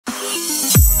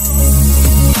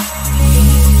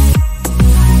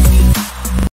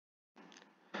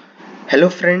Hello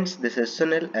friends, this is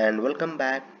Sunil and welcome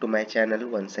back to my channel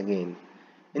once again.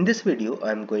 In this video,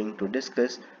 I am going to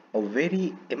discuss a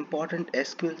very important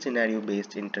SQL scenario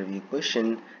based interview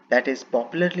question that is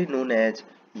popularly known as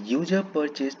user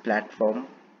purchase platform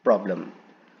problem.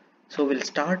 So we'll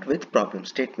start with problem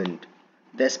statement.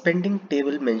 The spending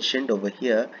table mentioned over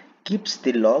here keeps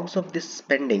the logs of the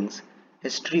spendings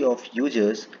history of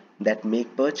users that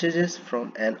make purchases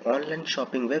from an online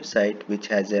shopping website which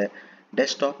has a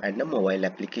desktop and a mobile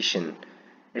application.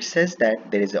 It says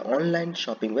that there is an online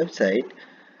shopping website.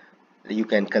 You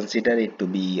can consider it to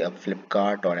be a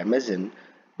Flipkart or Amazon,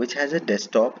 which has a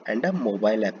desktop and a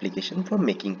mobile application for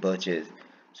making purchase.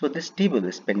 So this table,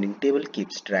 the spending table,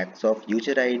 keeps tracks of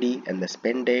user ID and the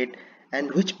spend date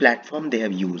and which platform they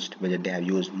have used, whether they have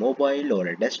used mobile or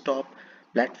a desktop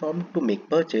platform to make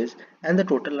purchase, and the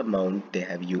total amount they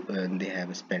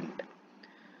have spent.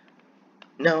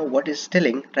 Now what is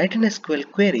telling, write an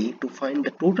SQL query to find the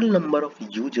total number of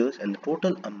users and the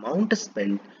total amount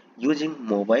spent using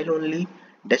mobile only,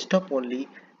 desktop only,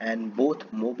 and both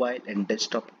mobile and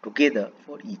desktop together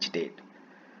for each date.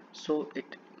 So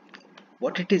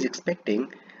what it is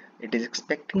expecting, it is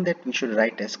expecting that we should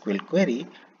write SQL query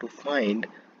to find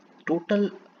total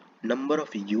number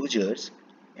of users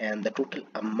and the total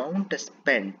amount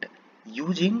spent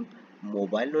using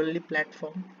mobile only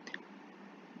platform,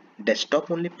 desktop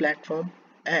only platform,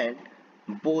 and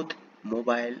both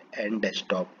mobile and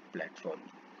desktop platform.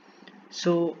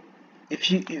 So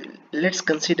if let's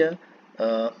consider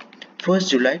 1st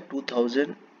July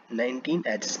 2019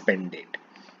 as spend date.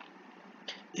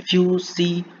 If you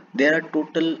see, there are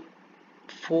total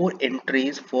 4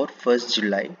 entries for 1st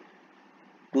July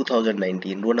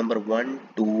 2019, row number 1,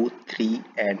 2, 3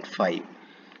 and 5.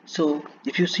 So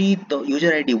if you see the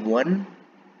user ID 1,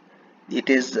 it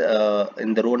is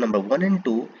in the row number 1 and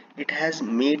 2, it has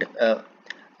made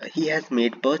he has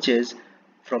made purchase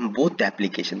from both the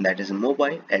application, that is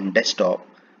mobile and desktop.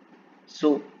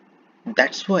 So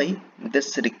that's why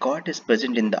this record is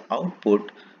present in the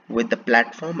output with the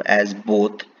platform as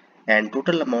both, and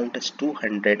total amount is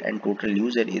 200 and total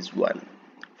user is 1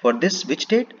 for this which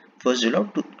date, 1st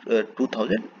July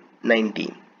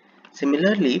 2019.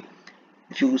 Similarly,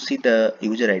 if you see the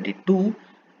user ID 2,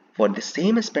 for the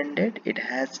same spend date,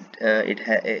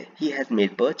 he has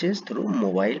made purchase through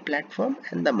mobile platform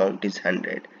and the amount is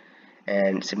 100.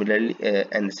 And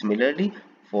similarly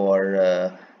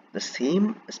for the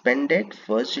same spend date,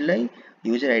 1st July,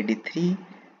 user ID 3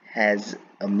 has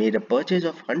made a purchase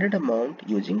of 100 amount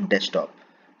using desktop.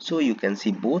 So you can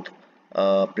see both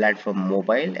platform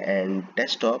mobile and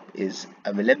desktop is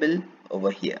available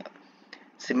over here.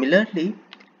 Similarly,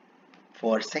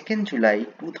 for 2nd July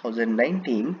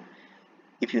 2019,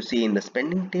 if you see in the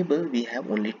spending table, we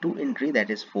have only 2 entry, that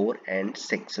is 4 and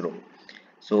 6 row.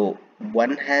 So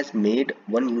one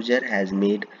user has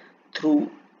made through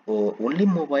only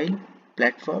mobile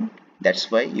platform.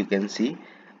 That's why you can see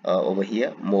over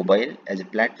here mobile as a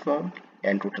platform,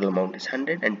 and total amount is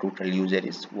 100 and total user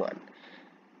is 1.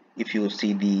 If you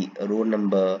see the row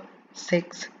number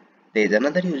 6, there is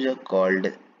another user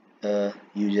called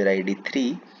user ID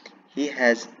 3. He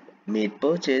has made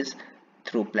purchase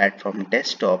through platform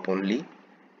desktop only,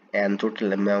 and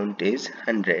total amount is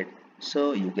 100.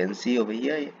 So you can see over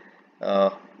here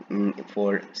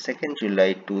for 2nd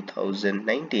July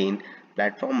 2019,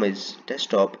 platform is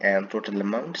desktop and total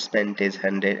amount spent is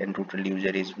 100 and total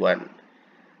user is 1.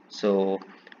 So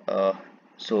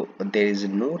there is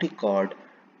no record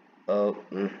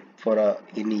for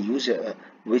any user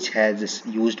which has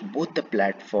used both the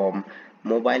platform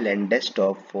mobile and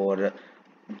desktop for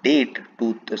date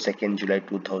to 2nd July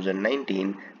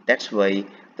 2019. That's why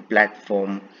the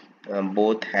platform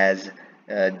both has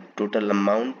total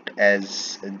amount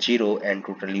as 0 and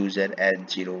total user as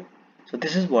 0. So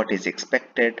this is what is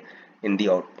expected in the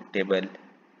output table.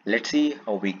 Let's see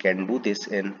how we can do this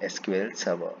in SQL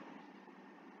Server.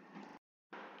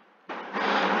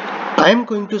 I am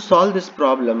going to solve this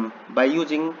problem by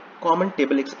using common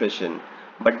table expression.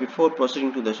 But before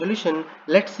proceeding to the solution,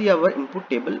 let's see our input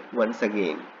table once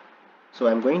again. So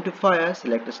I'm going to fire,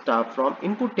 select a star from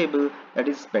input table, that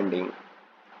is spending.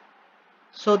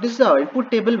 So this is our input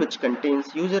table which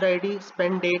contains user ID,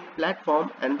 spend date,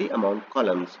 platform and the amount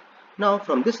columns. Now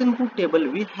from this input table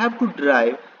we have to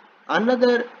derive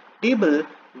another table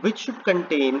which should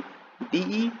contain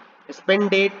DE, spend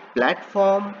date,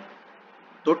 platform,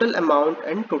 total amount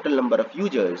and total number of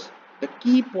users. The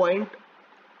key point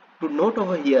to note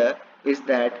over here is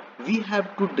that we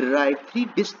have to derive 3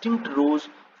 distinct rows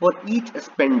for each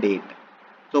spend date.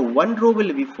 So one row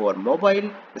will be for mobile,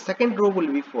 the second row will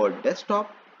be for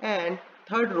desktop, and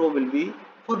third row will be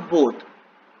for both,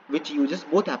 which uses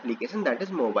both applications, that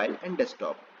is mobile and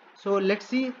desktop. So let's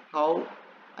see how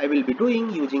I will be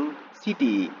doing using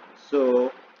CTE.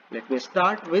 So let me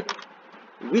start with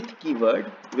keyword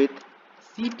with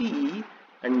CTE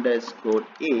underscore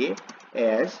A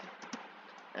as,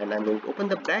 and I'm going to open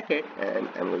the bracket and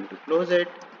I'm going to close it,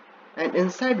 and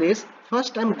inside this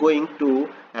first I'm going to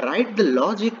write the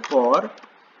logic for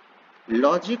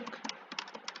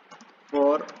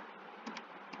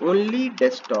only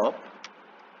desktop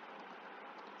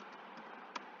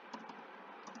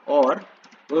or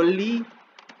only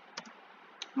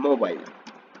mobile.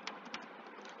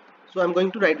 So I'm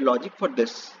going to write logic for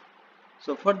this.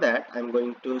 So for that I'm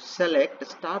going to select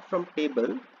start from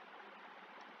table,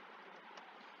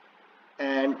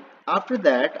 and after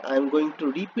that I'm going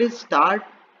to replace star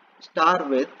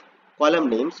with column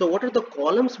name. So what are the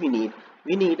columns we need?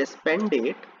 We need a spend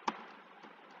date,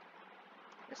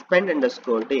 spend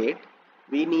underscore date.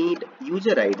 We need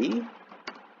user ID,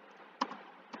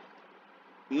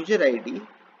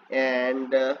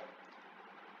 and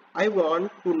I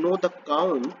want to know the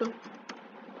count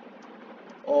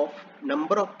of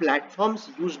number of platforms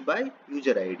used by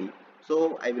user ID.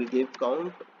 So I will give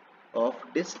count of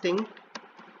distinct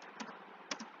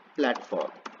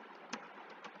platform,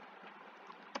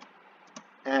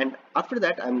 and after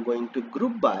that I'm going to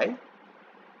group by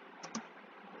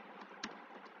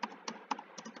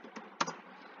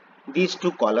these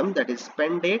two columns, that is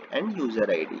spend date and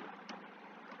user ID.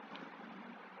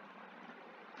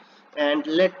 And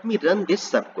let me run this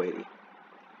subquery.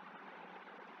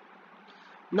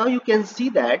 Now you can see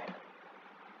that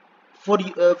for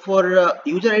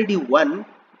user ID 1,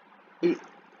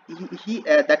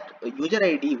 that user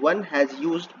ID 1 has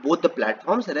used both the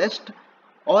platforms. Rest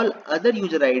all other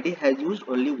user ID has used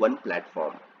only one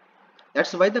platform.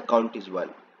 That's why the count is 1.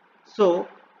 So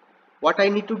what I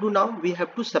need to do now, we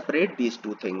have to separate these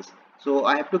two things. So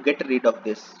I have to get rid of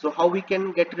this. So how we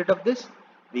can get rid of this?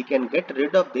 We can get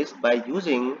rid of this by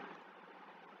using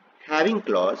having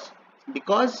clause.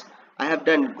 Because I have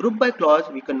done group by clause,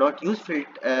 we cannot use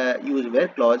use where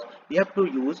clause. We have to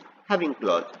use having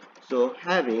clause. So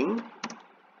having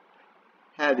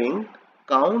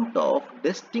count of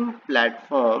distinct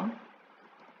platform,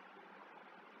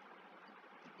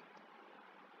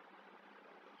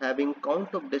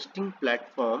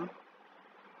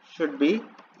 should be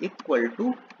equal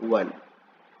to 1.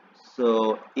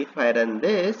 So if I run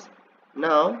this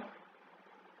now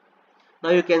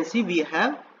you can see we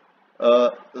have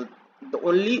the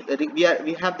only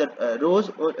we have the rows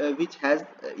which has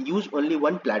used only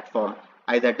one platform,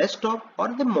 either desktop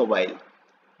or the mobile.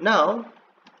 Now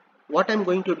what I'm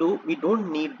going to do, we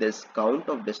don't need this count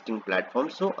of distinct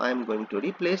platforms, so I'm going to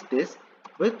replace this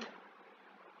with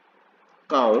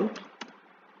count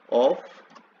of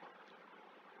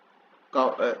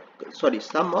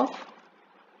sum of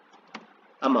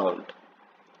amount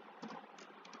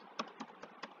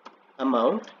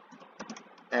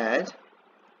as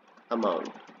amount.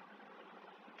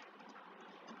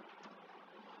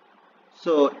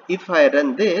 So if I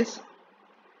run this,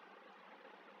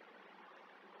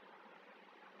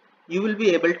 you will be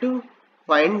able to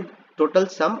find total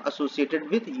sum associated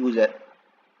with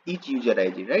each user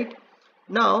ID, right?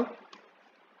 Now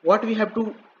what we have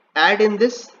to add in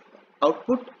this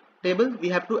output table, we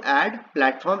have to add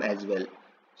platform as well.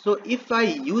 So if I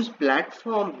use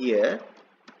platform here,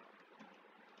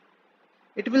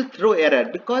 it will throw error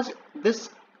because this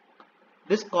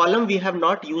column we have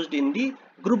not used in the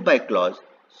group by clause.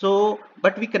 So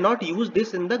but we cannot use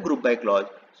this in the group by clause.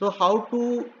 So how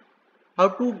to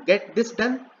get this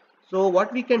done? So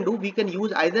what we can do, we can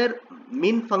use either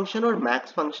min function or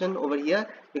max function over here,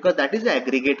 because that is the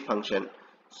aggregate function.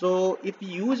 So if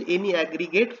you use any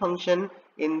aggregate function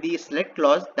in the select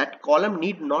clause, that column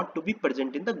need not to be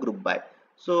present in the group by.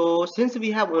 So since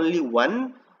we have only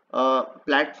one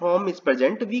platform is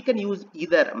present, we can use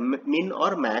either min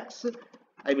or max.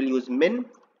 I will use min.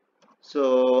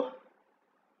 So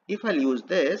if I'll use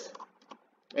this,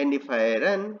 and if I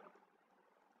run,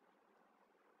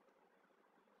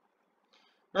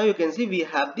 now you can see we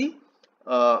have the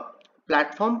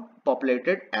platform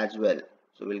populated as well.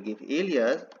 So we'll give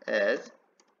alias as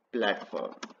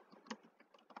platform.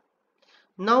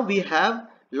 Now we have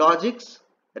logics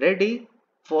ready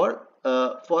for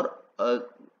the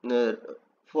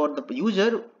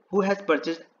user who has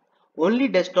purchased only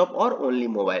desktop or only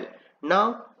mobile.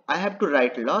 Now I have to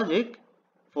write logic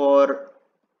for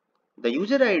the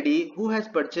user ID who has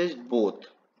purchased both.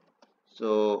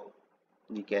 So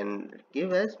we can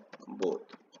give as both.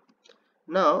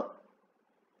 Now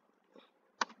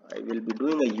I will be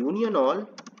doing a union all,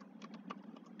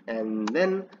 and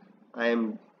then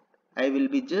I will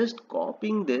be just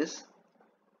copying this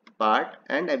part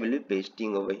and I will be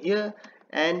pasting over here,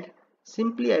 and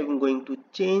simply I am going to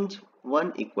change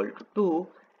 1 equal to 2,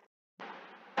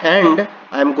 and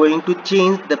I am going to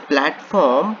change the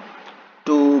platform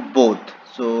to both.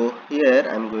 So here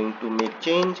I am going to make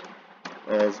change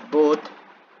as both.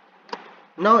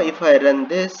 Now if I run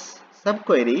this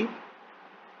subquery,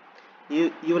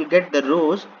 you will get the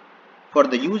rows for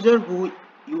the user who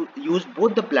use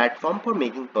both the platform for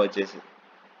making purchases.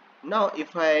 Now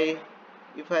if I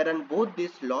run both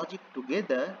this logic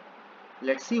together,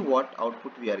 let's see what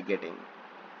output we are getting.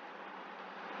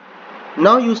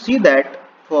 Now you see that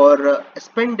for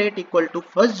spend date equal to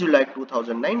 1st July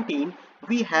 2019,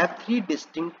 we have 3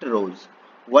 distinct rows.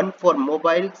 One for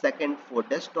mobile, second for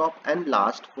desktop, and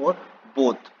last for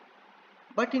both.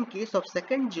 But in case of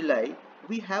 2nd July,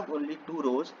 we have only 2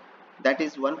 rows, that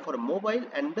is one for mobile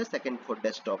and the second for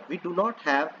desktop. We do not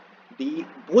have the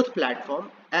both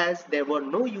platform, as there were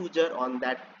no user on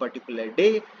that particular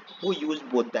day who used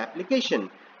both the application.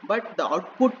 But the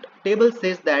output table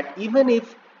says that even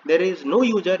if there is no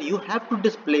user, you have to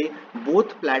display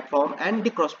both platform and the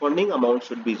corresponding amount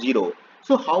should be 0.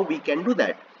 So how we can do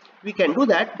that? We can do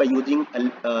that by using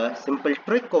a simple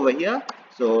trick over here.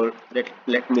 So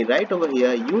let me write over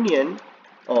here union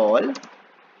all,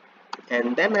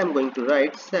 and then I'm going to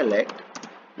write select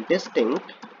distinct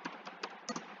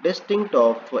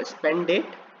of spend date,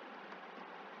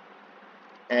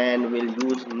 and we'll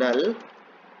use null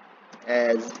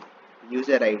as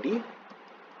user ID,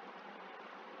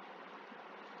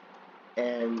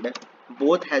 and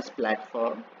both has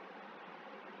platform,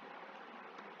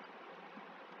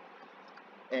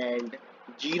 and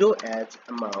 0 as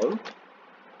amount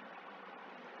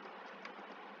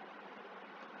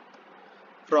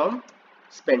from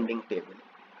spending table.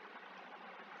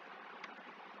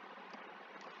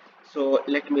 So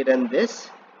let me run this.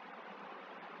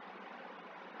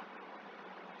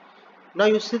 Now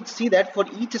you should see that for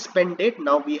each spend date,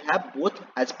 now we have both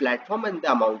as platform and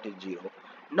the amount is 0.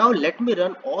 Now let me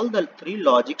run all the 3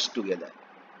 logics together.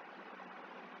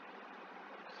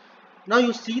 Now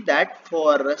you see that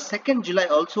for 2nd July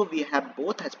also we have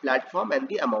both as platform and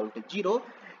the amount is 0,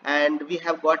 and we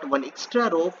have got one extra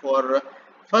row for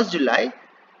 1st July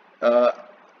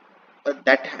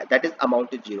that is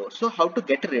amount is 0. So how to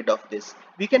get rid of this?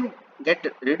 We can get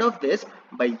rid of this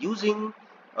by using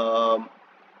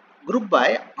group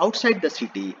by outside the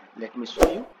city. Let me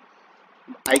show you.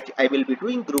 I will be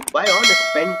doing group by on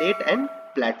spend date and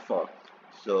platform.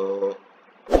 So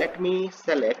let me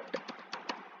select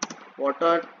what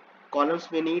are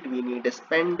columns we need. We need a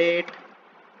spend date,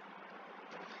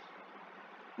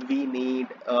 we need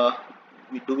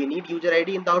do we need user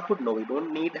ID in the output? No, we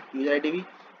don't need user ID.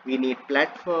 We need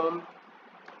platform,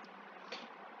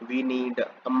 we need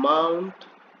amount,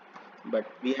 but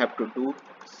we have to do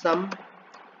sum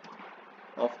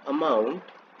of amount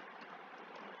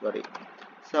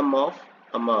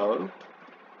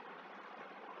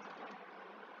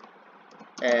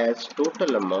as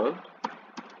total amount,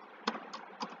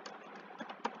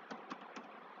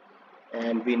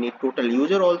 and we need total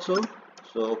user also.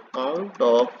 So count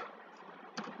of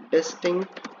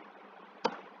distinct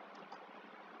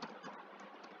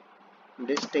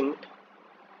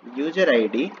user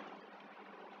ID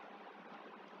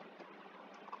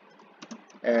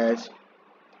as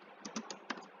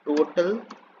total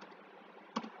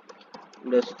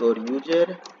underscore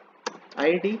user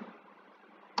ID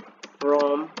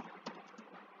from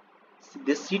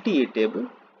this CTA table,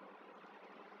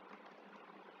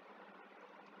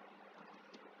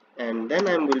 and then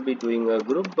I will be doing a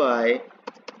group by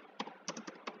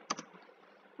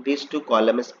these 2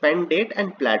 columns, spend date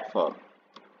and platform,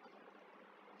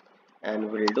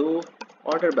 and we'll do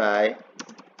order by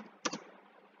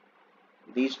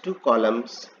these 2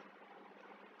 columns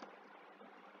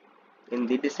in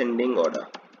the descending order.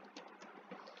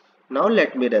 Now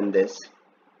let me run this.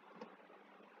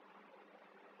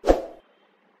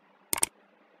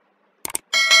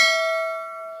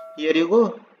 Here you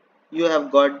go, you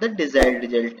have got the desired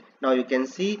result. Now you can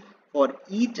see for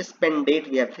each spend date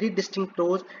we have 3 distinct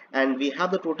rows, and we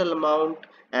have the total amount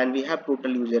and we have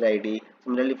total user ID.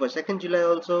 Similarly for 2nd July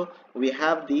also we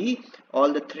have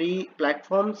all the 3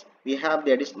 platforms. We have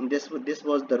the addition, this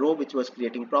was the row which was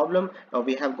creating problem. Now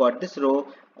we have got this row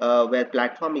where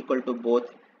platform equal to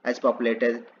both as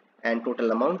populated, and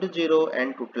total amount is 0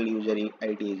 and total user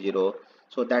ID is 0.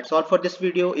 So that's all for this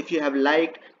video. If you have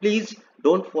liked, please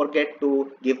don't forget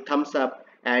to give thumbs up,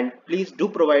 and please do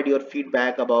provide your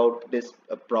feedback about this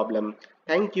problem.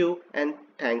 Thank you, and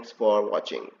thanks for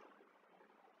watching.